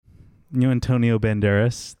You know Antonio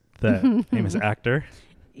Banderas, the famous actor?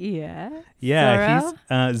 Yeah. Yeah, he's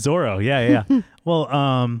Zorro. Yeah. Well,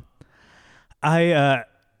 I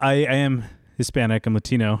am Hispanic. I'm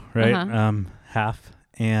Latino, right? Uh-huh. Half.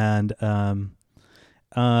 And but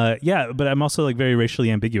I'm also like very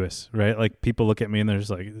racially ambiguous, right? Like people look at me and they're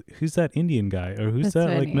just like, who's that Indian guy? Or who's That's that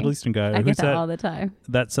funny. like Middle Eastern guy? Or I who's get that that all the time.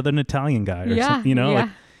 that Southern Italian guy? Or Yeah. something, you know? Yeah.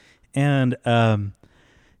 Like,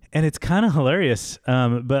 and it's kind of hilarious.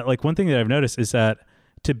 But like one thing that I've noticed is that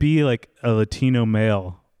to be like a Latino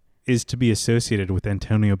male is to be associated with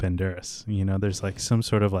Antonio Banderas. You know, there's like some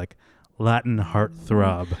sort of like Latin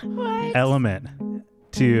heartthrob element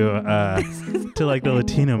to like the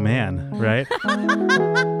Latino man, right?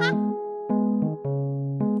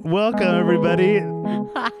 Welcome everybody.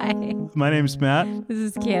 Hi. My name's Matt, This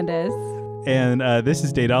is Candace, and this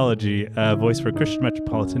is Datology, a voice for Christian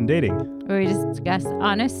metropolitan dating, where we discuss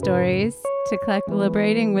honest stories to collect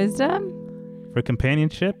liberating wisdom for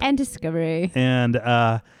companionship and discovery. And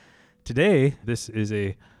today, this is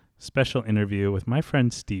a special interview with my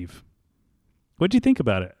friend Steve. What'd you think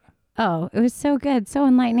about it? Oh, it was so good, so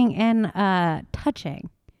enlightening and touching.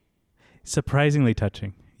 Surprisingly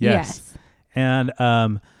touching. Yes. And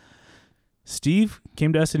Steve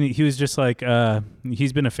came to us and he was just like,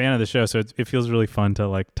 he's been a fan of the show, so it feels really fun to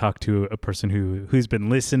like talk to a person who's been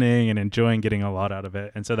listening and enjoying getting a lot out of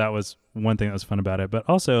it. And so that was one thing that was fun about it. But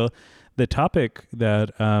also the topic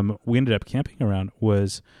that we ended up camping around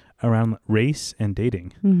was around race and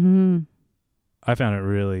dating. Mm-hmm. I found it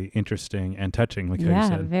really interesting and touching, like how you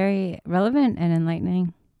said. Very relevant and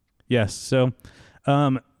enlightening. Yes. So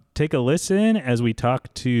take a listen as we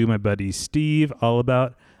talk to my buddy Steve all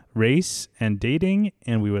about race and dating,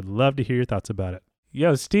 and we would love to hear your thoughts about it.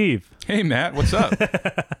 Yo, Steve. Hey, Matt. What's up?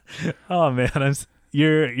 Oh, man.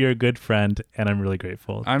 You're a good friend, and I'm really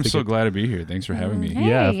grateful. I'm so glad to be here. Thanks for having me. Hey,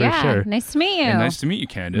 Yeah, for sure. Nice to meet you. And nice to meet you,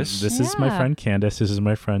 Candace. This is my friend Candace. This is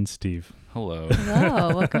my friend Steve. Hello.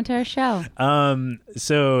 Hello. Welcome to our show.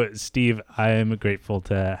 So Steve, I'm grateful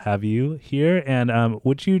to have you here, and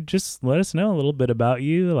would you just let us know a little bit about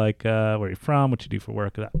you, like where you're from, what you do for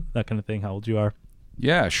work, that kind of thing, how old you are?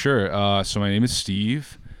 Yeah, sure. So my name is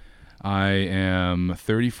Steve. I am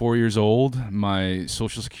 34 years old. My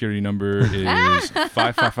social security number is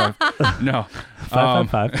 555. No.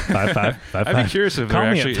 555. I'd be curious if Call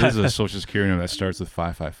there me actually is a social security number that starts with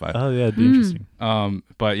 555. Oh, yeah, it'd be interesting.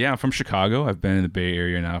 But yeah, I'm from Chicago. I've been in the Bay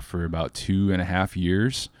Area now for about 2.5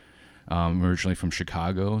 years. I'm originally from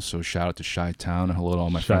Chicago, so shout out to Chi-Town and hello to all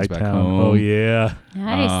my friends back home. Oh, yeah.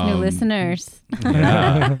 Nice. New listeners.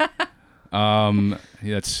 Yeah.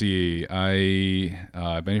 Let's see.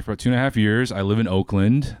 I've been here for about 2.5 years. I live in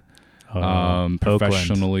Oakland.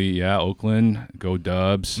 Professionally, Oakland. Go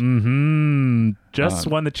Dubs. Mm-hmm. Just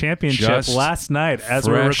won the championship last night as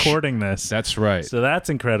we're recording this. That's right. So that's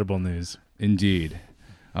incredible news. Indeed.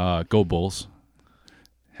 Go Bulls.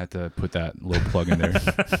 Had to put that little plug in there.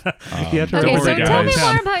 Okay, so tell me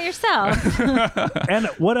more about yourself. And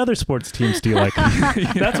what other sports teams do you like?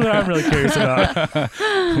 That's what I'm really curious about.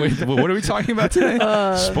 Wait, what are we talking about today?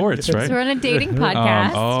 Sports, right? So we're on a dating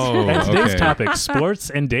podcast. And today's okay. topic, sports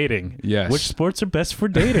and dating. Yes. Which sports are best for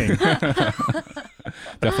dating?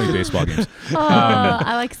 Definitely baseball games.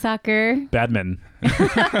 I like soccer. Badminton.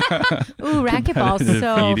 Ooh, racquetball's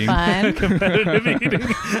so Eating. fun. Competitive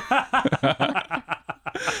eating.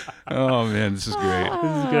 Oh, man, this is great.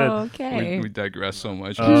 This is good. Okay. We digress so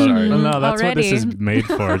much. I'm sorry. No, that's what this Already. is made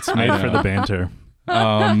for. It's made for the banter.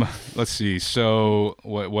 Let's see. So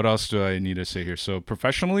what else do I need to say here? So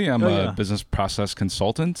professionally, I'm a business process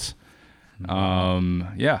consultant.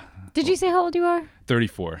 Yeah. Did you say how old you are?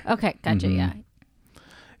 34. Okay, gotcha. Yeah.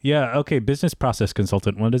 Yeah, okay. Business process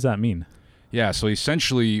consultant. What does that mean? Yeah. So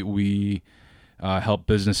essentially, we help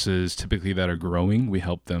businesses typically that are growing. We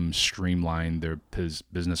help them streamline their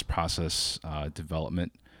business process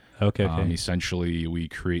development. Okay. Essentially, we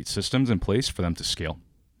create systems in place for them to scale.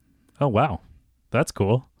 Oh, wow. That's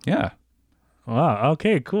cool. Yeah. Wow.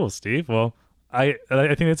 Okay, cool, Steve. Well, I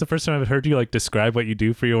think it's the first time I've heard you like describe what you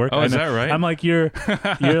do for your work. Oh, is that right? I'm like, you're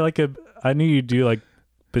like I knew you do like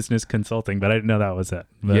business consulting, but I didn't know that was it.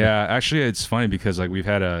 But, yeah, actually, it's funny because like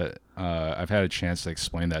I've had a chance to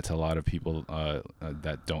explain that to a lot of people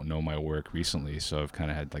that don't know my work recently. So I've kind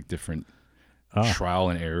of had like different trial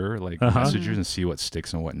and error like messages and see what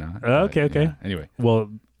sticks and what not. Okay. Yeah. Anyway, well,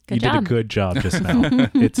 you did a good job just now.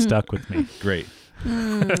 It stuck with me. great.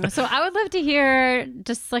 So I would love to hear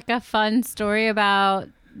just like a fun story about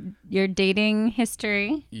your dating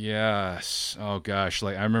history? Yes. Oh gosh.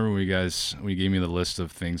 Like I remember when you gave me the list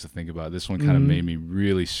of things to think about. This one kind of made me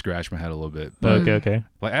really scratch my head a little bit. But okay.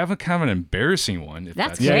 Like I have a kind of an embarrassing one. If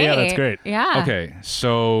That's that's great. Yeah, that's great. Yeah. Okay.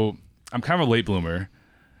 So I'm kind of a late bloomer.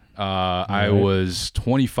 I was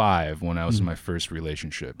 25 when I was in my first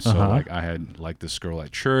relationship. So like I had liked this girl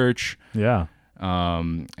at church. Yeah.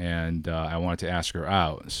 And I wanted to ask her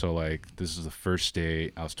out. So like this is the first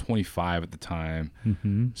date. I was 25 at the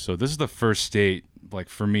time. So this is the first date like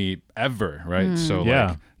for me ever, right? So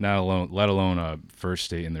like let alone a first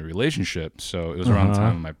date in the relationship. So it was around the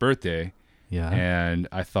time of my birthday. Yeah. And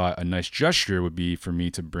I thought a nice gesture would be for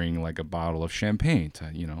me to bring like a bottle of champagne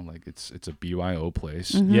to, like it's a BYO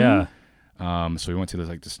place. Yeah. So we went to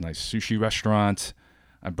this nice sushi restaurant.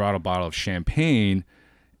 I brought a bottle of champagne.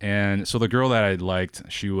 And so the girl that I liked,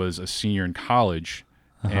 she was a senior in college,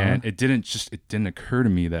 and it didn't occur to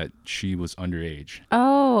me that she was underage.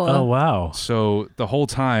 Oh wow. So the whole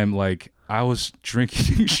time, like I was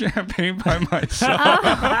drinking champagne by myself.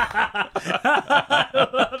 I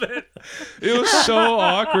love it. It was so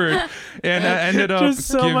awkward, and I ended up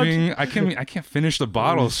so giving. I can't finish the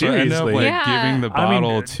bottle, so I ended up Seriously. giving the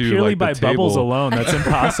bottle to purely like by the table. bubbles alone. That's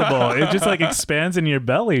impossible. It just like expands in your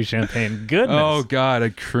belly. Champagne. Goodness. Oh God, I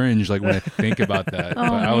cringe like when I think about that. Oh,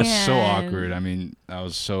 But I was so man. awkward. I mean, it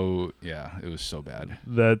was so bad.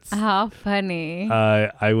 That's. How funny.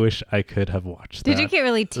 I wish I could have watched that. Did you get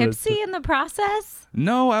really tipsy in the process?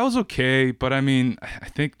 No, I was okay, but I mean, I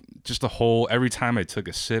think just every time I took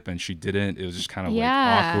a sip and she didn't, it was just kind of like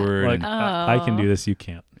awkward. Like and, I can do this, you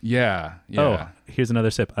can't. yeah. Oh, here's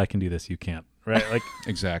another sip. I can do this, you can't. Right? Like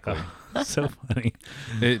Exactly. so funny.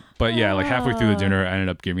 But yeah, like halfway through the dinner, I ended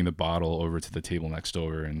up giving the bottle over to the table next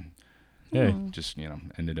over and Hey, just,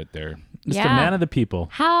 ended it there. Mr. Yeah. Man of the people.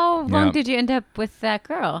 How long Yeah. did you end up with that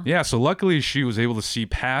girl? Yeah, so luckily she was able to see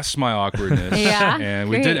past my awkwardness. Yeah, And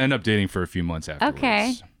we great. did end up dating for a few months afterwards.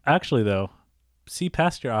 Okay. Actually, though, see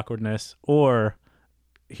past your awkwardness, or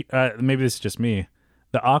maybe this is just me.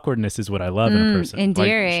 The awkwardness is what I love in a person.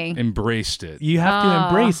 Endearing. Embraced it. You have to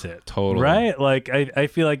embrace it. Totally. Right? Like, I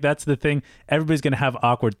feel like that's the thing. Everybody's going to have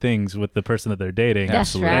awkward things with the person that they're dating. That's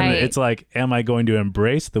Absolutely. right. And it's like, am I going to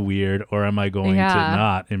embrace the weird or am I going to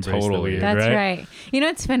not embrace the Totally. weird? That's right? right. You know,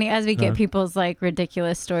 it's funny as we get people's like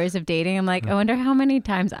ridiculous stories of dating. I'm like, I wonder how many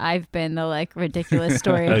times I've been the like ridiculous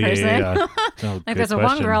story Oh, person. yeah. Oh, Like good there's one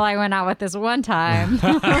question. girl I went out with this one time.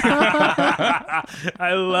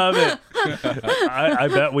 I love it. I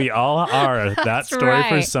bet we all are that story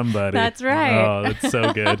for right. somebody. That's right. Oh, that's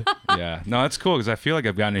so good. Yeah. No, that's cool because I feel like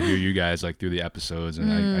I've gotten to hear you guys like through the episodes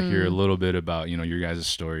and I hear a little bit about, your guys'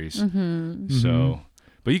 stories. So,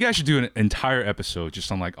 but you guys should do an entire episode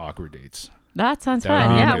just on like awkward dates. That sounds That would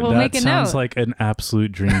fun. be Yeah, good. we'll that make a sounds note. like an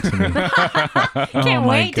absolute dream to me. Can't my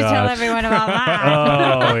wait to tell gosh. everyone about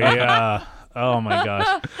that. Oh yeah. Oh my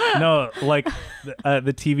gosh. No, like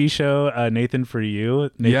the TV show Nathan For You.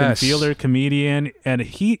 Nathan Yes. Fielder, comedian, and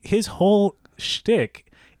his whole shtick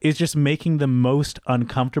is just making the most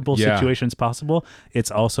uncomfortable Yeah. situations possible. It's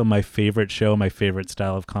also my favorite show, my favorite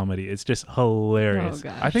style of comedy. It's just hilarious. Oh,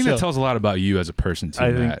 gosh. I think So- that tells a lot about you as a person too,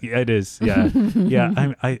 I Matt. think it is. Yeah.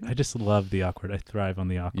 Yeah. I just love the awkward. I thrive on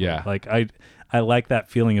the awkward. Yeah. Like I like that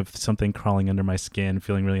feeling of something crawling under my skin,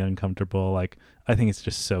 feeling really uncomfortable. Like I think it's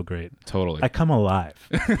just so great. Totally. I come alive.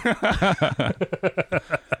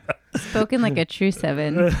 Spoken like a true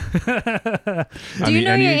 7. On Do you the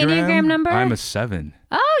know your Enneagram number? I'm a 7.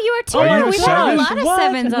 Oh, you are too. Are you a We've had a 7? lot of What?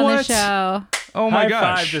 7s on the What? show. Oh my High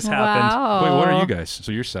gosh. five just happened. Wow. Wait, what are you guys?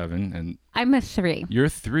 So you're 7 and I'm a 3. you're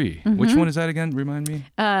 3. Which one is that again? Remind me.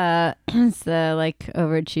 It's the like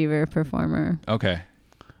overachiever performer. Okay.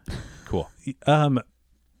 Cool.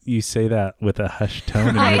 You say that with a hushed tone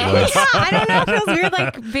in your I voice. don't know. It feels weird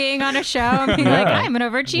like being on a show and being like, I'm an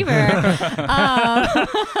overachiever.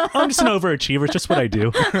 I'm just an overachiever. It's just what I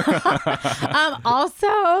do. Also,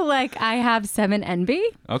 like I have 7 envy.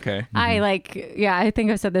 Okay. I like, yeah, I think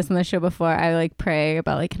I've said this on the show before. I like pray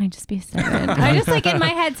about like, can I just be a 7? I just like in my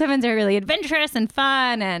head, 7s are really adventurous and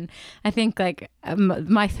fun. And I think like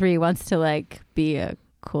my 3 wants to like be a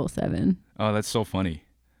cool 7. Oh, that's so funny.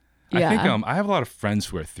 Yeah. I think I have a lot of friends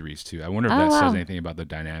who are 3s too. I wonder if Oh, that wow. says anything about the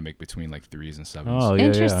dynamic between like 3s and 7s. Oh, yeah,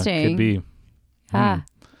 Interesting. Yeah. Could be. Ah,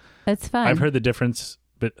 that's fun. I've heard the difference,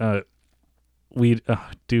 but do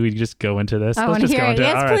we just go into this? I wanna just hear go it. into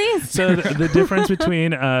Yes, All right. please. So the difference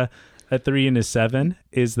between a 3 and a 7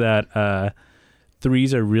 is that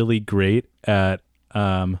 3s are really great at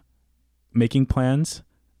making plans,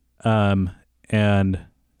 and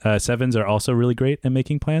 7s are also really great at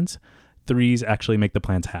making plans. threes actually make the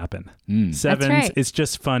plans happen. Sevens, right. it's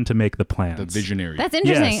just fun to make the plans. The visionary. That's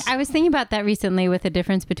interesting. Yes. I was thinking about that recently with the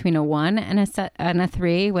difference between a 1 and a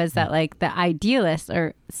 3 was that like the idealists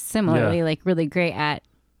are similarly like really great at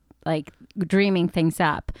like dreaming things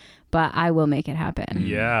up, but I will make it happen.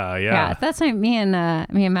 Yeah. That's why me and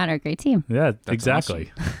Matt are a great team. Yeah, that's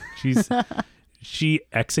exactly. Awesome. She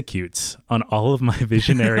executes on all of my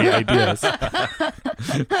visionary ideas.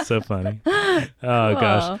 So funny. Oh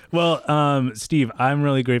gosh. Well, Steve, I'm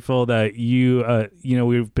really grateful that you,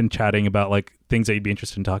 we've been chatting about like things that you'd be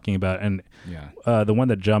interested in talking about, and the one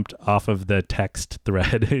that jumped off of the text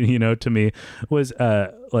thread, to me was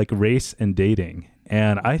like race and dating,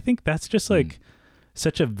 and I think that's just like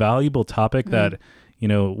such a valuable topic that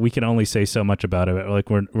we can only say so much about it. Like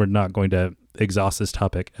we're not going to exhaust this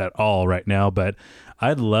topic at all right now, but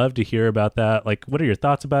I'd love to hear about that. Like, what are your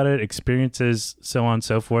thoughts about it, experiences, so on and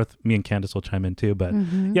so forth? Me and Candace will chime in too, but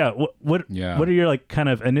what are your like kind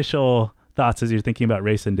of initial thoughts as you're thinking about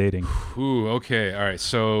race and dating? Ooh, okay. All right.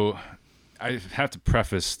 So I have to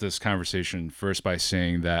preface this conversation first by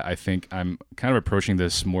saying that I think I'm kind of approaching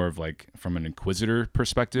this more of like from an inquisitor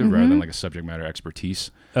perspective rather than like a subject matter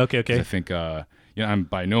expertise. Okay. I think, I'm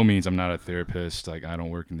by no means, I'm not a therapist. Like I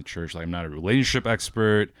don't work in the church. Like I'm not a relationship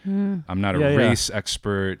expert. I'm not a race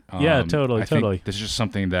expert. Totally. Think this is just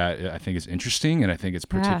something that I think is interesting, and I think it's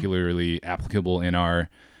particularly applicable in our,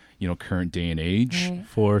 current day and age. Right.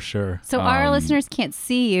 For sure. So our listeners can't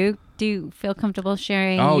see you. Do you feel comfortable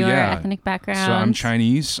sharing your ethnic background? So I'm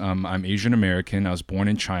Chinese. I'm Asian American. I was born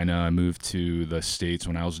in China. I moved to the States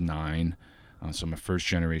when I was 9. So I'm a first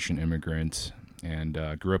generation immigrant. And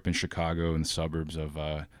grew up in Chicago in the suburbs of,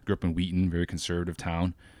 grew up in Wheaton, very conservative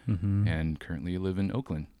town, and currently live in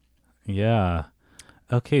Oakland. Yeah.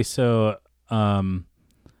 Okay. So,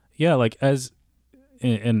 like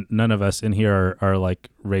and none of us in here are like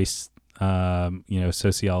race,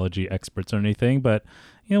 sociology experts or anything, but,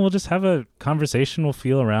 we'll just have a conversation. We'll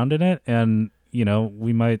feel around in it. And,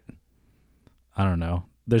 we might, I don't know.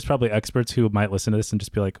 There's probably experts who might listen to this and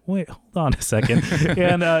just be like, wait, hold on a second.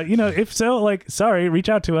 And, if so, like, sorry, reach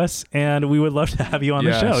out to us and we would love to have you on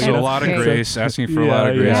the show. So a lot of grace, asking for a lot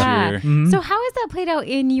of grace here. Mm-hmm. So how has that played out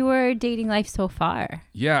in your dating life so far?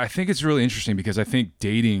 Yeah, I think it's really interesting because I think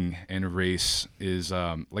dating and race is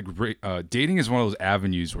dating is one of those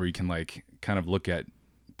avenues where you can like kind of look at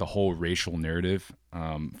the whole racial narrative.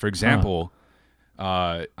 For example,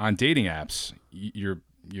 on dating apps, you're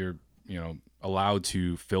allowed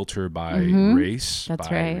to filter by race,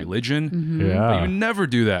 by religion. But you never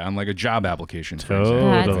do that on like a job application. Totally.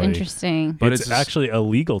 That's interesting. But it's actually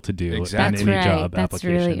illegal to do in any job That's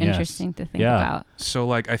application. Really interesting to think about. So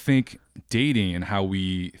like I think dating and how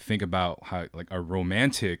we think about how like a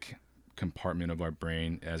romantic compartment of our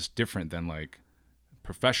brain as different than like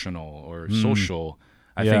professional or social.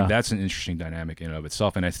 I think that's an interesting dynamic in and of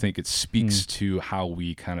itself. And I think it speaks to how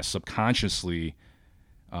we kind of subconsciously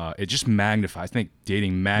it just magnifies. I think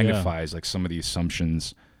dating magnifies like some of the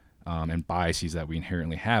assumptions and biases that we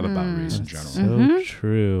inherently have about race in general. So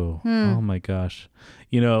true. Oh my gosh.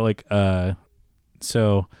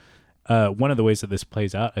 So one of the ways that this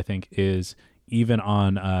plays out, I think, is even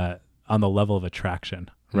on the level of attraction,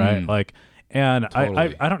 right? Like, and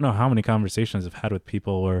totally. I don't know how many conversations I've had with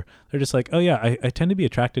people where they're just like, oh yeah, I tend to be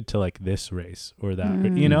attracted to like this race or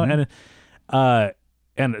that,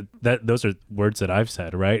 and that those are words that I've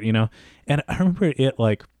said, right? And I remember it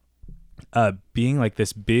like being like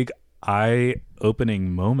this big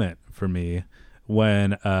eye-opening moment for me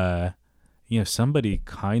when somebody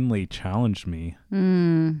kindly challenged me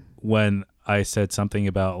when I said something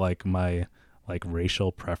about like my like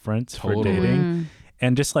racial preference for dating,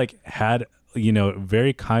 and just like had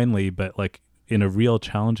very kindly but like in a real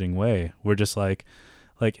challenging way, we're just like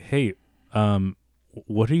hey,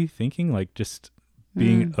 what are you thinking? Like just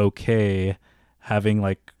being okay having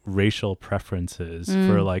like racial preferences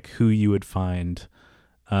for like who you would find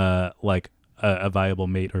like a viable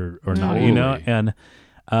mate or not,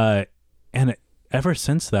 and ever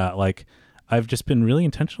since that, like I've just been really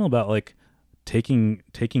intentional about like taking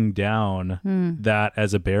down that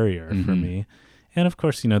as a barrier for me. And of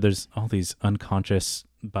course, there's all these unconscious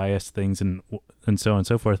bias things and so on and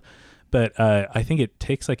so forth, but I think it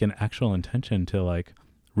takes like an actual intention to like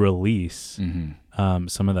release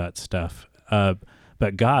some of that stuff.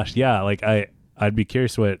 But gosh, yeah, like I'd be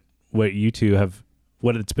curious what you two have,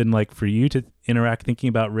 what it's been like for you to interact thinking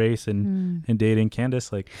about race and dating.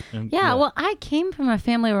 Candace, like well, I came from a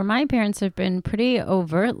family where my parents have been pretty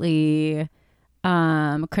overtly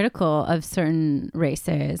critical of certain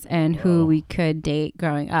races and who we could date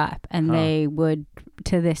growing up, and they would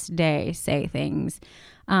to this day say things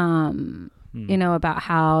you know, about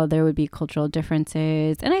how there would be cultural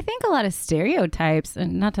differences. And I think a lot of stereotypes,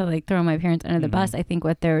 and not to like throw my parents under the bus, I think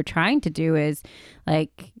what they're trying to do is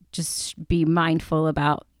like just be mindful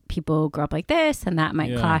about people who grow up like this, and that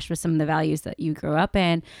might clash with some of the values that you grew up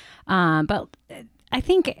in. But I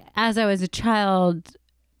think as I was a child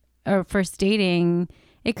or first dating,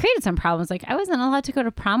 it created some problems. Like I wasn't allowed to go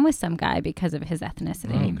to prom with some guy because of his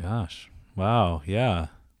ethnicity. Oh gosh. Wow. Yeah.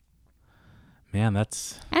 Man,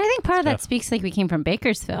 that's... And I think part of that speaks like we came from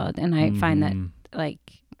Bakersfield, and I find that like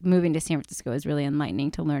moving to San Francisco is really enlightening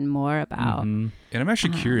to learn more about. And I'm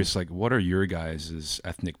actually curious, like, what are your guys'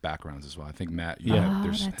 ethnic backgrounds as well? I think Matt,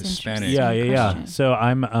 there's Hispanic. Yeah. So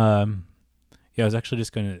I'm, I was actually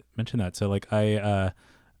just going to mention that. So like my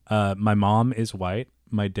mom is white,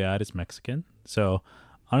 my dad is Mexican. So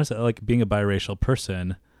honestly, like being a biracial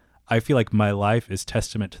person, I feel like my life is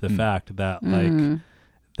testament to the fact that like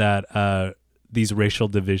that these racial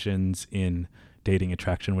divisions in dating,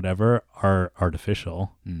 attraction, whatever, are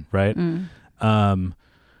artificial, right? And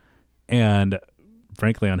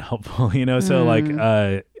frankly unhelpful, you know? So like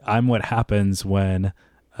I'm what happens when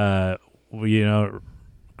you know,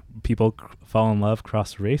 people fall in love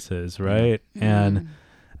cross races, right? And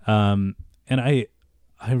I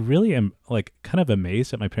really am like kind of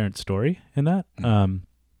amazed at my parents' story in that. You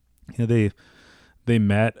know, they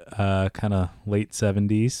met kind of late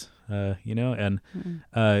 70s, you know, and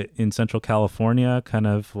in Central California, kind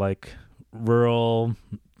of like rural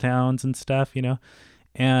towns and stuff, you know.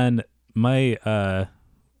 And my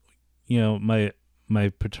you know, my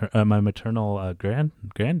maternal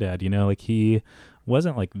granddad, you know, like he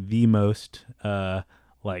wasn't like the most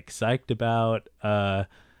like psyched about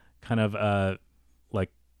kind of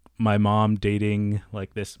like my mom dating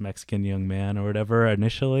like this Mexican young man or whatever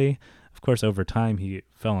initially. Of course, over time he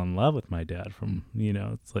fell in love with my dad from, you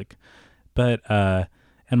know, it's like, but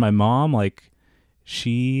and my mom, like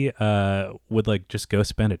she would like just go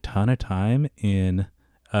spend a ton of time in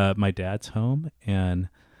my dad's home and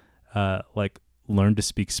like learn to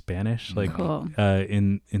speak Spanish, like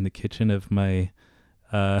in the kitchen of my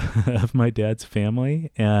dad's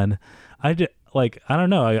family. And I just like, I don't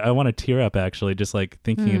know, I want to tear up actually just like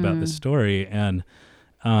thinking about this story and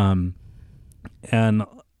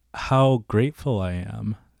how grateful I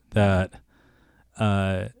am that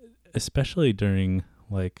especially during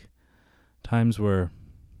like times where,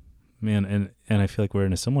 man, and I feel like we're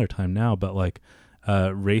in a similar time now, but like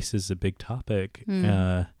race is a big topic,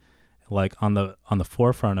 like on the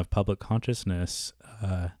forefront of public consciousness,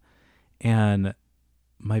 and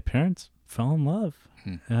my parents fell in love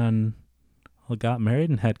and got married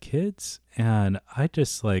and had kids, and I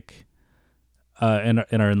just like and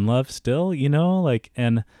are in love still, you know, like,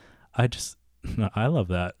 and I love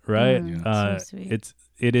that, right? So sweet.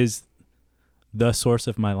 It is the source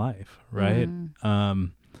of my life, right?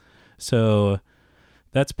 So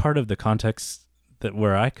that's part of the context that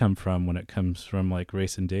where I come from when it comes from like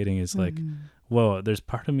race and dating is like, whoa, there's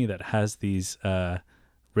part of me that has these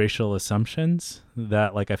racial assumptions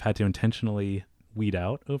that like I've had to intentionally weed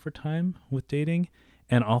out over time with dating.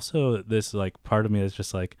 And also this like part of me is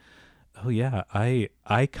just like, oh yeah,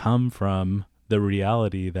 I come from the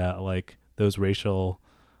reality that like those racial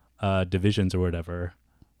divisions or whatever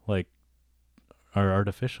like are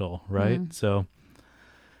artificial, right? So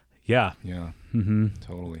yeah.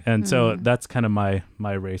 Totally. And so that's kind of my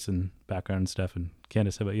race and background and stuff. And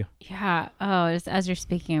Candace, how about you? Yeah. Oh, just as you're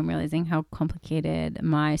speaking, I'm realizing how complicated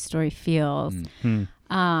my story feels.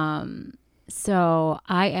 So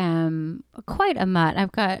I am quite a mutt.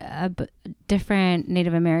 I've got a different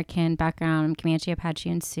Native American background. I'm Comanche, Apache,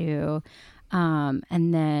 and Sioux.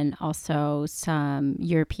 And then also some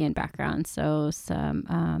European background. So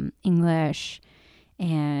some English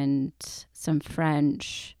and some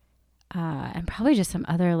French, and probably just some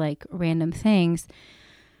other like random things.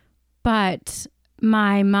 But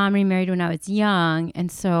my mom remarried when I was young,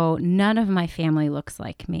 and so none of my family looks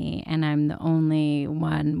like me, and I'm the only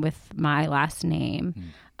one with my last name.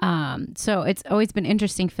 So it's always been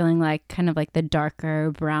interesting feeling like kind of like the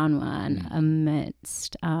darker brown one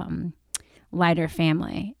amidst lighter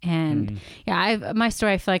family. And my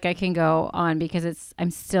story, I feel like I can go on because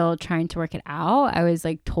I'm still trying to work it out. I was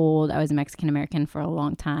like told I was Mexican American for a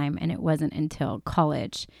long time, and it wasn't until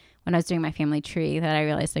college when I was doing my family tree that I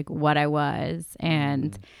realized like what I was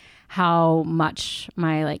and how much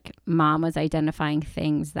my like mom was identifying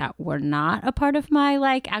things that were not a part of my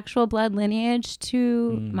like actual blood lineage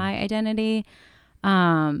to my identity. So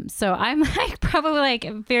I'm like probably like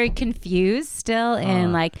very confused still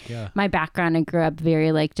in like my background. I grew up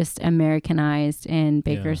very like just Americanized in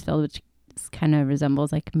Bakersfield, which it's kind of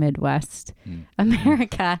resembles like Midwest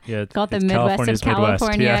America. Yeah, called the Midwest of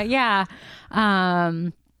California. Yeah.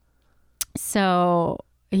 So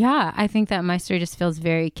yeah, I think that my story just feels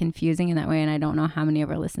very confusing in that way, and I don't know how many of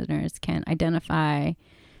our listeners can identify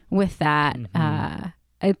with that.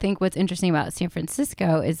 I think what's interesting about San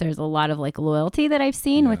Francisco is there's a lot of like loyalty that I've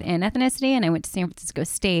seen within ethnicity. And I went to San Francisco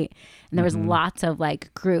State, and there was lots of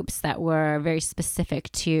like groups that were very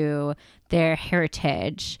specific to their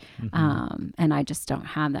heritage. And I just don't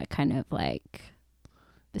have that kind of like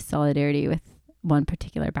the solidarity with one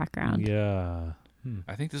particular background. Yeah.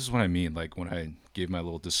 I think this is what I mean. Like when I gave my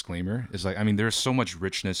little disclaimer, is like, I mean, there's so much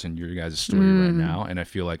richness in your guys' story right now. And I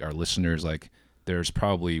feel like our listeners, like there's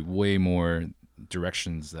probably way more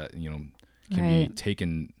directions that, you know, can be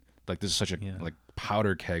taken. Like this is such a like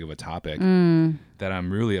powder keg of a topic that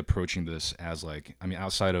I'm really approaching this as like, I mean,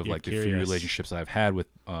 outside of like the few relationships that I've had with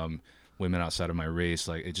women outside of my race,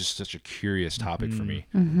 like it's just such a curious topic for me.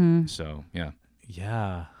 So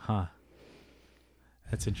Yeah. Huh.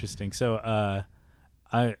 That's interesting. So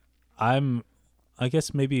I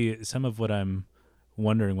guess maybe some of what I'm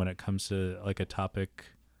wondering when it comes to like a topic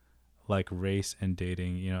like race and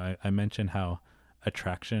dating, you know, I mentioned how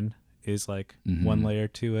attraction is like one layer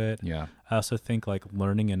to it. Yeah. I also think like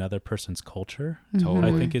learning another person's culture,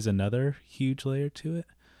 Totally. I think is another huge layer to it.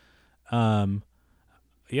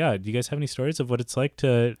 Yeah. Do you guys have any stories of what it's like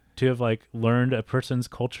to have like learned a person's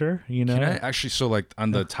culture, you know? Can I actually, so like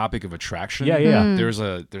on the topic of attraction,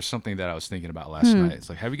 there's something that I was thinking about last night. It's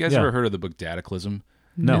like, have you guys ever heard of the book Dataclysm?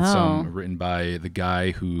 No. It's written by the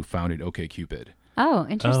guy who founded OkCupid. Oh,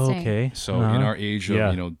 interesting. Okay. So in our age of,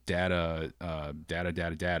 you know, data.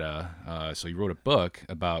 So he wrote a book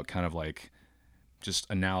about kind of like just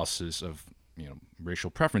analysis of, you know,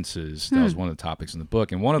 racial preferences. That was one of the topics in the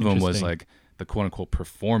book. And one of them was like the quote unquote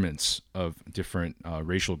performance of different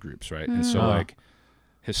racial groups. Right. And so like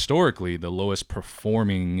historically the lowest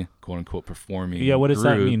performing, quote unquote performing. Yeah. What does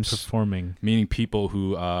that mean? groups, Performing? Meaning people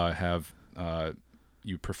who have,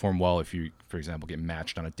 you perform well if you, for example, get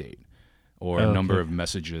matched on a date. Or a number of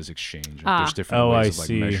messages exchanged. There's different ways of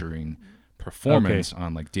like measuring performance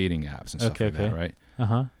on like dating apps and stuff like that, right?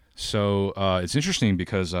 So it's interesting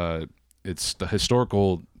because it's the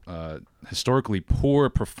historically poor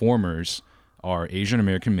performers are Asian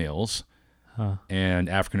American males and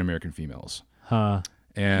African American females.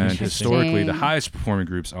 And historically, the highest performing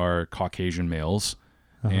groups are Caucasian males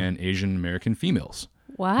and Asian American females.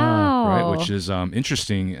 Wow. Right, which is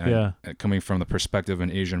interesting coming from the perspective of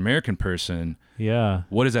an Asian American person. Yeah.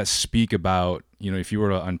 What does that speak about, you know, if you were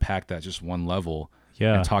to unpack that just one level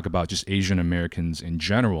and talk about just Asian Americans in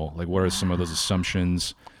general? Like what are some of those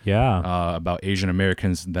assumptions about Asian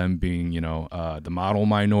Americans, them being, you know, the model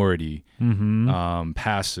minority,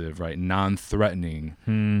 passive, right, non-threatening,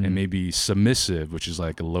 and maybe submissive, which is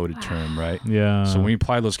like a loaded term, right? Yeah. So when you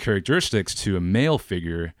apply those characteristics to a male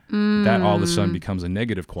figure, that all of a sudden becomes a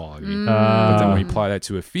negative quality. But then when you apply that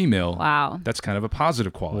to a female, that's kind of a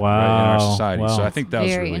positive quality right, in our society. So I think that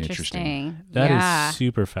was really interesting. That is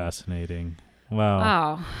super fascinating.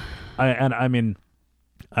 Wow. I mean,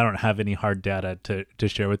 I don't have any hard data to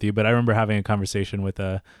share with you, but I remember having a conversation with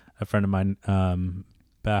a friend of mine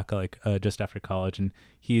back like just after college, and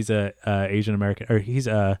he's a Asian American, or he's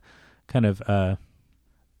a kind of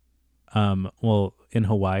well, in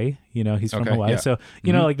Hawaii, you know, he's from Hawaii. So,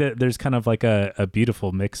 you know, like there's kind of like a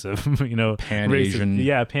beautiful mix of, you know, Pan-Asian.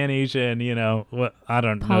 Pan-Asian, you know, what, I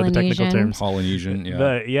don't know the technical terms. Polynesian,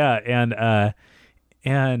 But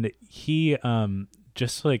and he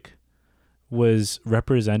just like was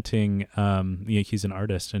representing, you know, he's an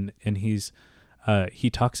artist, and he's he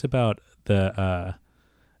talks about the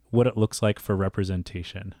what it looks like for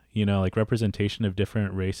representation, you know, like representation of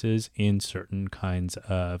different races in certain kinds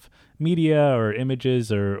of media or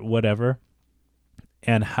images or whatever,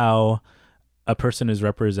 and how a person is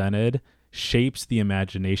represented shapes the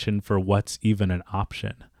imagination for what's even an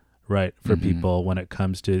option, right, for people when it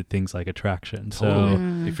comes to things like attraction. Totally.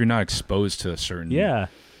 So if you're not exposed to a certain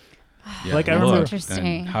like I remember,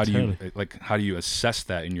 interesting. How do you assess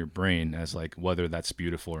that in your brain as like whether that's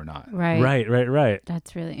beautiful or not? Right.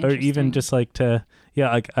 That's really interesting. Or even just like to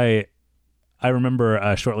like I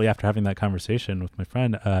remember shortly after having that conversation with my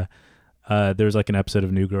friend, there was like an episode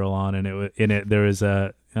of New Girl on, and there was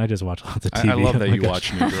I just watch lots of TV. I love that you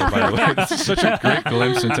watch New Girl, by the way. It's such a great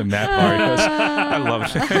glimpse into Matt Vargas. I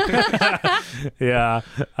love it. Yeah.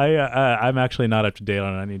 I'm actually not up to date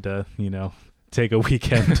on it. I need to, you know, take a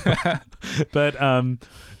weekend. But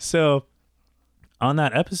so on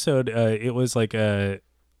that episode, it was like an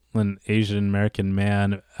Asian American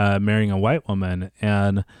man marrying a white woman,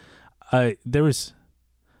 and there was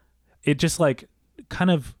it just like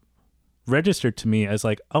kind of registered to me as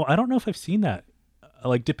like, oh, I don't know if I've seen that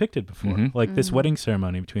like depicted before. Like this wedding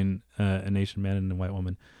ceremony between an Asian man and a white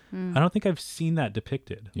woman. I don't think I've seen that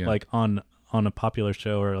depicted like on a popular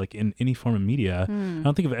show or like in any form of media. I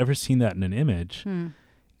don't think I've ever seen that in an image.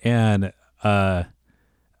 And I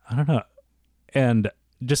don't know. And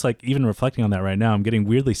just like even reflecting on that right now, I'm getting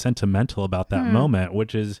weirdly sentimental about that moment,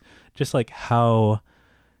 which is just like how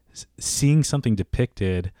seeing something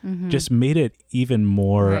depicted just made it even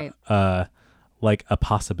more like a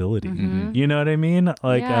possibility. You know what I mean?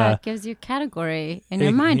 Like it gives you a category in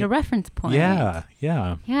your mind, a reference point. Yeah.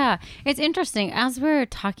 It's interesting. As we're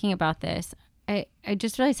talking about this, I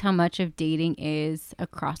just realized how much of dating is a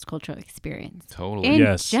cross-cultural experience. Totally.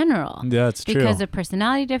 In general. Yeah, it's true. Because of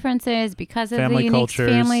personality differences, because of family the unique cultures,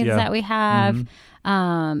 families that we have.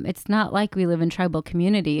 It's not like we live in tribal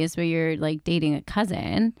communities where you're like dating a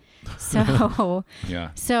cousin. So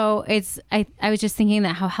So it's I was just thinking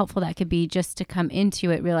that how helpful that could be just to come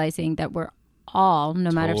into it realizing that we're all,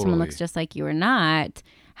 no matter if someone looks just like you or not,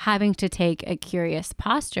 having to take a curious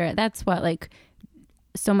posture. That's what like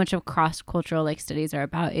so much of cross-cultural like studies are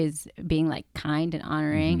about, is being like kind and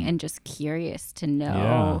honoring and just curious to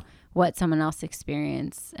know what someone else's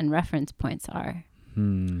experience and reference points are.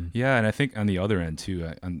 Yeah, and I think on the other end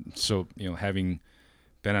too, so having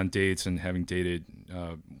been on dates and having dated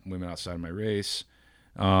women outside of my race,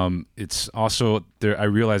 it's also there. I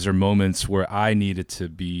realized there are moments where I needed to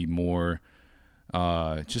be more,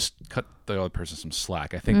 just cut the other person some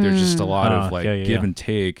slack. I think there's just a lot of like give and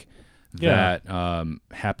take that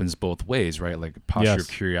happens both ways, right? Like a posture of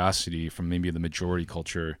curiosity from maybe the majority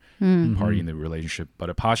culture party in the relationship, but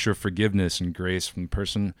a posture of forgiveness and grace from the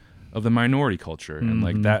person of the minority culture. And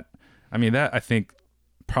like that, I mean, that I think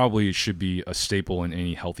probably should be a staple in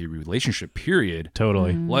any healthy relationship, period.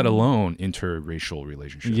 Totally. Let alone interracial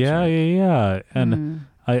relationships. Yeah. And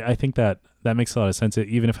I think that makes a lot of sense,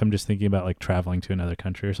 even if I'm just thinking about like traveling to another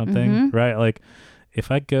country or something, right? Like if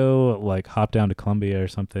I go like hop down to Colombia or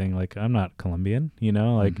something, like I'm not Colombian,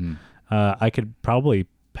 like I could probably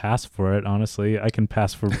pass for it. Honestly, I can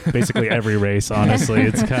pass for basically every race. Honestly,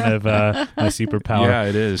 it's kind of my superpower. Yeah,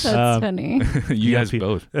 it is. That's funny. You guys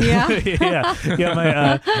both. Yeah.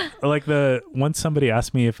 My like once somebody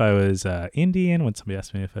asked me if I was Indian, when somebody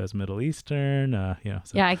asked me if I was Middle Eastern, So.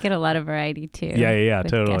 Yeah, I get a lot of variety too. Yeah,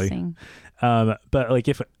 totally. Guessing. But like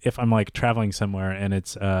if I'm like traveling somewhere and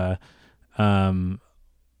it's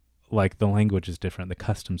like the language is different, the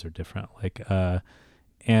customs are different, like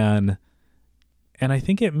and I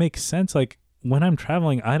think it makes sense. Like when I'm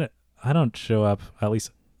traveling, I don't show up, at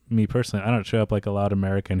least me personally, I don't show up like a loud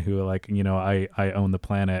American who like, I own the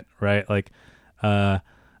planet, right? Like I'm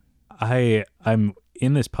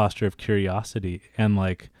in this posture of curiosity and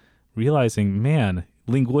like realizing, man,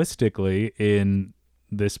 linguistically in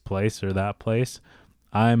this place or that place,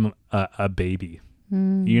 I'm a baby,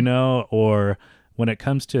 or when it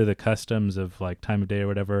comes to the customs of like time of day or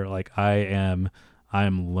whatever, like I'm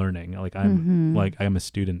learning, like I'm a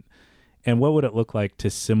student. And what would it look like to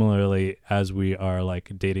similarly, as we are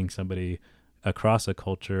like dating somebody across a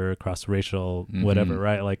culture, across racial, whatever,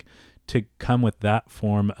 right? Like to come with that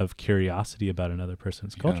form of curiosity about another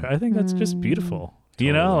person's culture. I think that's just beautiful.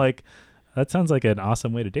 Totally. Like that sounds like an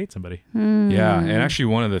awesome way to date somebody. Yeah, and actually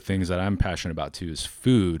one of the things that I'm passionate about too is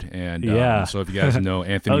food. And so if you guys know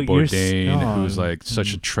Anthony Bourdain, who's like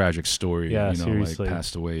such a tragic story, like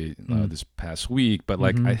passed away this past week. But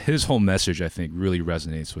like his whole message, I think, really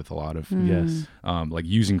resonates with a lot of like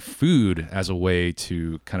using food as a way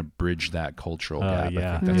to kind of bridge that cultural gap.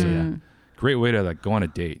 I think that's a great way to like go on a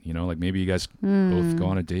date, like maybe you guys both go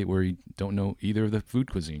on a date where you don't know either of the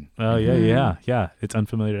food cuisine. Oh yeah. It's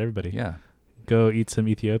unfamiliar to everybody. Yeah. Go eat some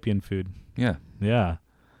Ethiopian food. Yeah.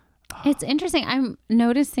 It's interesting. I'm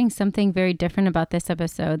noticing something very different about this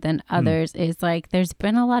episode than others is like there's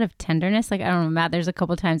been a lot of tenderness. Like I don't know, Matt, there's a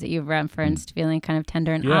couple times that you've referenced feeling kind of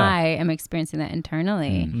tender, and I am experiencing that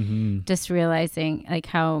internally. Just realizing like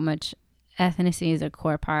how much ethnicity is a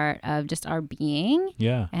core part of just our being,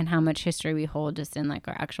 and how much history we hold just in like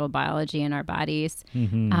our actual biology and our bodies,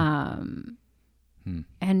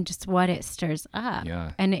 and just what it stirs up,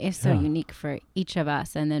 and it is so unique for each of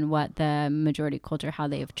us. And then what the majority culture, how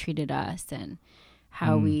they have treated us, and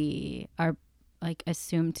how we are like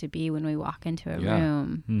assumed to be when we walk into a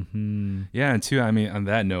room. Yeah, and too, I mean, on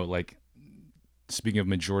that note, like speaking of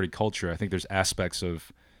majority culture, I think there's aspects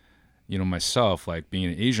of myself, like being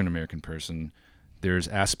an Asian American person, there's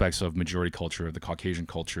aspects of majority culture, of the Caucasian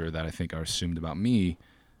culture, that I think are assumed about me.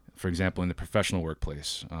 For example, in the professional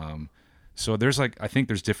workplace, So there's like, I think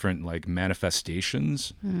there's different like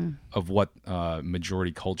manifestations of what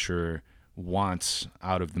majority culture wants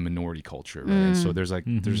out of the minority culture, right? And so there's like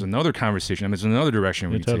there's another conversation. I mean, there's another direction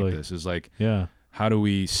we can take this. Is like, how do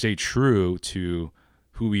we stay true to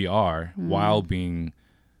who we are while being,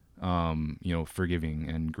 forgiving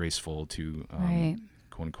and graceful to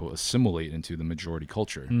quote unquote assimilate into the majority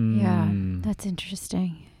culture. Yeah, that's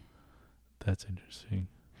interesting. That's interesting.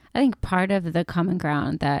 I think part of the common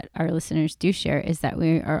ground that our listeners do share is that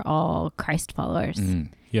we are all Christ followers.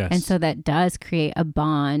 Yes. And so that does create a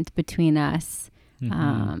bond between us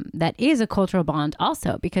that is a cultural bond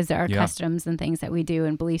also, because there are customs and things that we do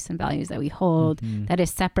and beliefs and values that we hold that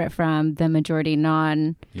is separate from the majority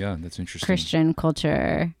that's interesting. Christian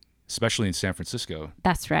culture. Especially in San Francisco.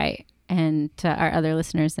 That's right. And to our other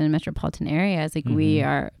listeners in metropolitan areas, like we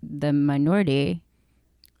are the minority.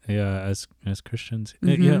 Yeah, as Christians,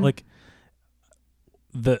 yeah, like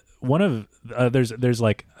there's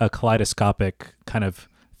like a kaleidoscopic kind of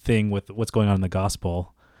thing with what's going on in the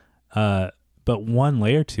gospel, but one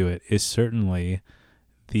layer to it is certainly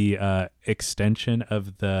the extension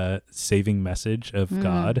of the saving message of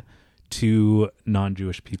God to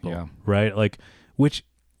non-Jewish people, right? Like, which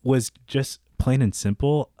was just plain and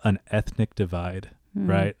simple an ethnic divide,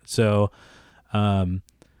 right? So,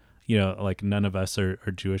 like none of us are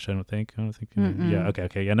Jewish, I don't think. Yeah,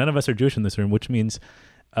 okay. Yeah, none of us are Jewish in this room, which means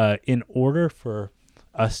in order for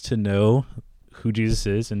us to know who Jesus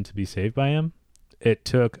is and to be saved by him, it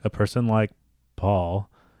took a person like Paul,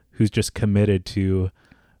 who's just committed to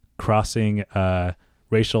crossing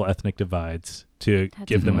racial ethnic divides to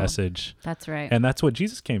give the message. That's right. And that's what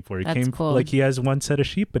Jesus came for. He that's came cool. Like he has one set of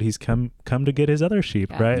sheep, but he's come to get his other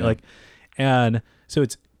sheep, right? Yeah. Like, and so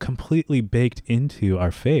it's completely baked into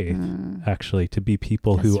our faith, actually, to be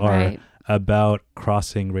people who are about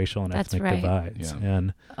crossing racial and ethnic divides. Yeah.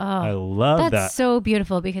 And I love that. That's so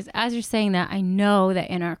beautiful, because as you're saying that, I know that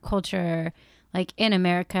in our culture, like in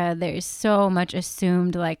America, there's so much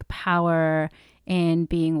assumed like power in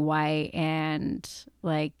being white and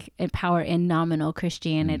like power in nominal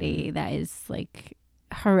Christianity that is like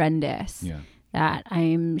horrendous. Yeah. That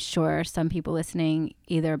I'm sure some people listening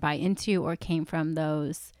either buy into or came from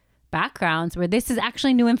those backgrounds where this is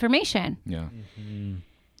actually new information. Yeah.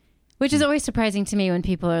 Which is always surprising to me when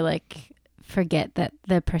people are like, forget that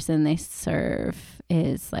the person they serve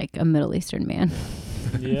is like a Middle Eastern man.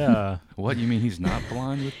 Yeah. What, you mean he's not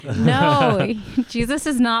blonde with the... No, Jesus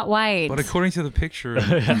is not white. But according to the picture...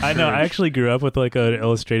 I know. I actually grew up with like an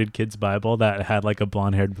illustrated kid's Bible that had like a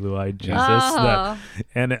blonde-haired, blue-eyed Jesus.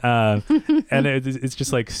 And it's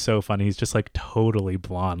just like so funny. He's just like totally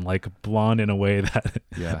blonde, like blonde in a way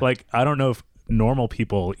that like, I don't know if normal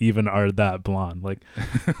people even are that blonde. Like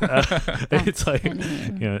it's like,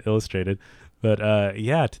 illustrated. But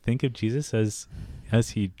to think of Jesus as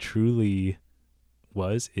he truly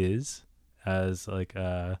is as like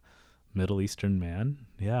a Middle Eastern man.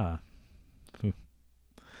 Yeah.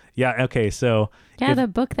 Okay. So the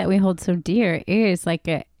book that we hold so dear is like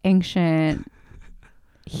an ancient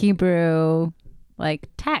Hebrew like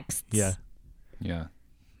text. Yeah.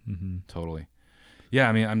 Totally. Yeah.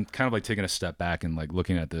 I mean, I'm kind of like taking a step back and like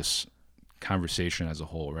looking at this conversation as a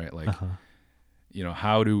whole, right? Like,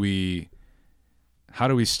 how do we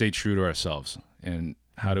stay true to ourselves, and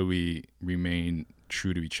how do we remain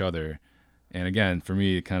true to each other? And again, for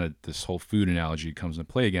me, kind of this whole food analogy comes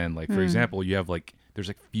into play again. Like, for example, you have like, there's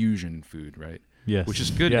like fusion food, right? Yes. Which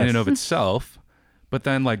is good in and of itself, but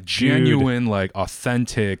then like genuine, like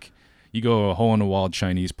authentic, you go to a hole in the wall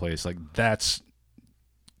Chinese place, like that's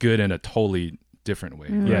good in a totally different way.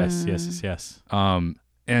 Yes.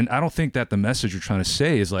 And I don't think that the message you're trying to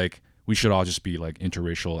say is like, we should all just be like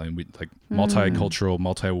interracial and we like multicultural,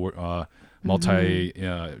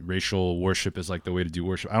 multi-racial worship is like the way to do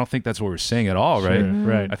worship. I don't think that's what we're saying at all, right?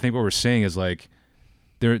 Right. I think what we're saying is like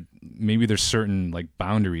there's certain like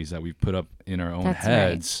boundaries that we've put up in our own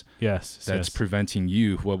heads. Right. Yes. That's preventing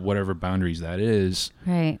you, whatever boundaries that is.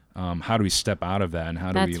 Right. How do we step out of that, and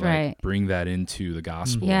how do we like bring that into the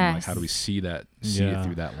gospel? Yes. And like how do we see it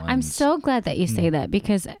through that lens? I'm so glad that you say that,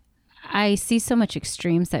 because I see so much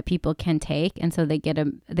extremes that people can take, and so they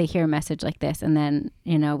hear a message like this, and then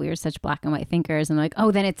we are such black and white thinkers, and like,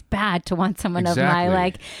 oh, then it's bad to want someone of my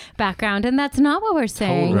like background, and that's not what we're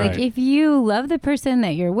saying. Totally. Like, if you love the person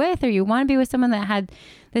that you're with, or you want to be with someone that had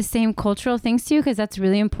the same cultural things to you, because that's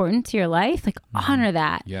really important to your life, like honor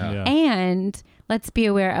that. Yeah. And let's be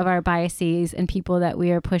aware of our biases and people that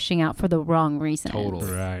we are pushing out for the wrong reasons.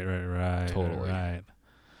 Totally. Right. Totally. Right.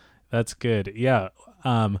 That's good. Yeah.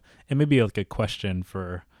 And maybe like a question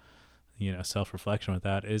for, self-reflection with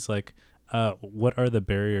that is like, what are the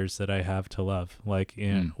barriers that I have to love? Like,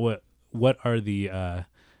 what are the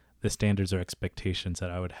standards or expectations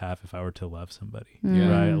that I would have if I were to love somebody,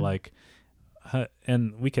 right? Like,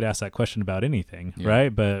 and we could ask that question about anything,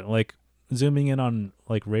 right? But like zooming in on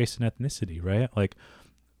like race and ethnicity, right? Like,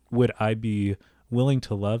 would I be willing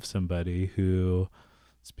to love somebody who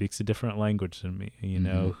speaks a different language than me, you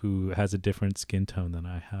know, who has a different skin tone than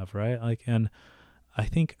I have, right? Like, and I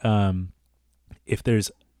think if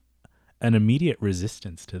there's an immediate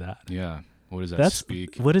resistance to that, what does that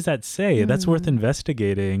speak? What does that say? That's worth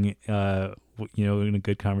investigating, you know, in a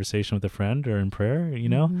good conversation with a friend or in prayer, you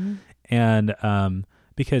know? And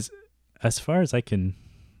because as far as I can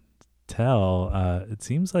tell, it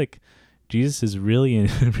seems like Jesus is really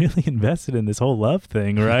really invested in this whole love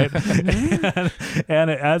thing, right? and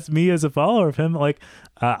as me as a follower of him, like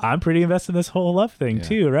I'm pretty invested in this whole love thing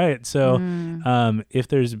too, right? So if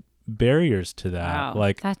there's barriers to that,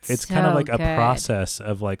 like it's kind of like a process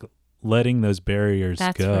of like letting those barriers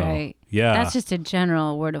go. Right. Yeah. That's just a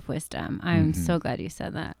general word of wisdom. I'm so glad you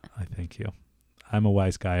said that. I thank you. I'm a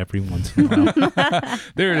wise guy every once in a while.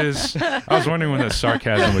 There it is. I was wondering when the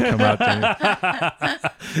sarcasm would come out there.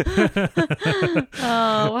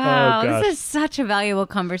 Oh, wow. This is such a valuable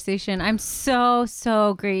conversation. I'm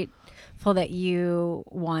so grateful that you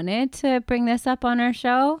wanted to bring this up on our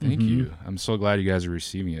show. Thank you. I'm so glad you guys are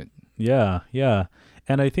receiving it. Yeah.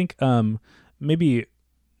 And I think maybe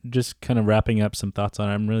just kind of wrapping up some thoughts on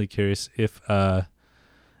it, I'm really curious if,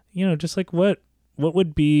 you know, just like what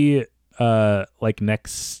would be like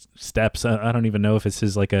next steps. I don't even know if this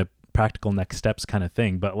is like a practical next steps kind of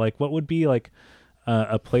thing, but like what would be like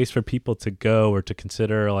a place for people to go or to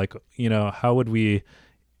consider, like, you know, how would we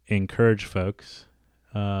encourage folks,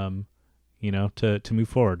 you know, to move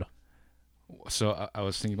forward? So I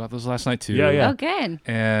was thinking about this last night too. Yeah. Oh, good.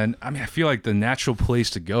 And I mean, I feel like the natural place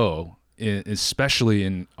to go, especially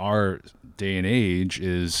in our day and age,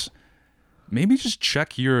 is maybe just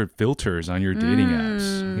check your filters on your dating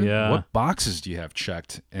apps. Yeah. What boxes do you have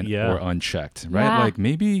checked or unchecked, right? Yeah. Like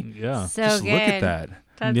maybe so just good. Look at that.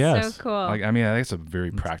 That's so cool. Like, I mean, I think it's a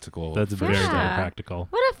very practical. That's very, very practical.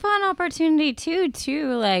 What a fun opportunity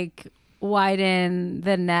to like widen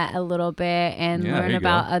the net a little bit and learn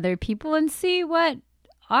about other people and see what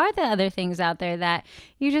are the other things out there that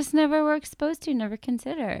you just never were exposed to, never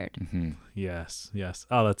considered. Yes.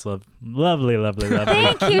 Oh, that's lovely.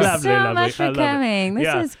 Thank you so much for coming.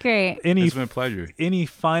 This is great. It's been a pleasure. Any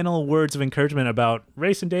final words of encouragement about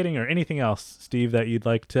race and dating or anything else, Steve, that you'd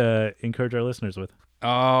like to encourage our listeners with?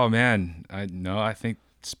 Oh, man. I think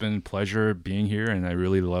it's been a pleasure being here, and I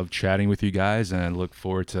really love chatting with you guys, and I look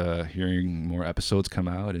forward to hearing more episodes come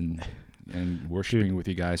out and worshiping with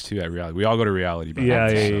you guys too at Reality. We all go to Reality.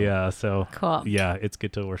 So cool. Yeah, it's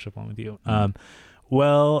good to worship along with you.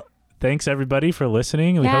 Well, thanks everybody for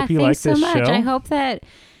listening. We hope you liked this show. I hope that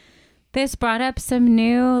this brought up some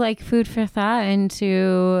new like food for thought and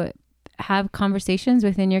to have conversations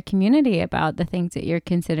within your community about the things that you're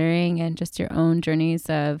considering and just your own journeys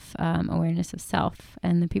of awareness of self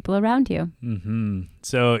and the people around you.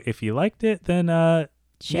 So if you liked it, then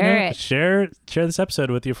share it. Share this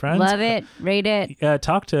episode with your friends. Love it. Rate it.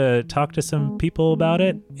 Talk to some people about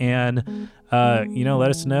it, and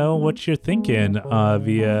let us know what you're thinking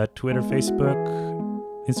via Twitter,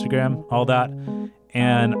 Facebook, Instagram, all that.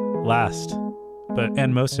 And last,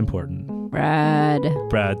 and most important,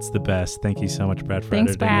 Brad's the best. Thank you so much, Brad, for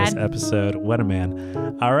editing this episode. What a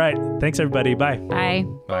man. All right. Thanks, everybody. Bye. Bye.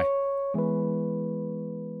 Bye.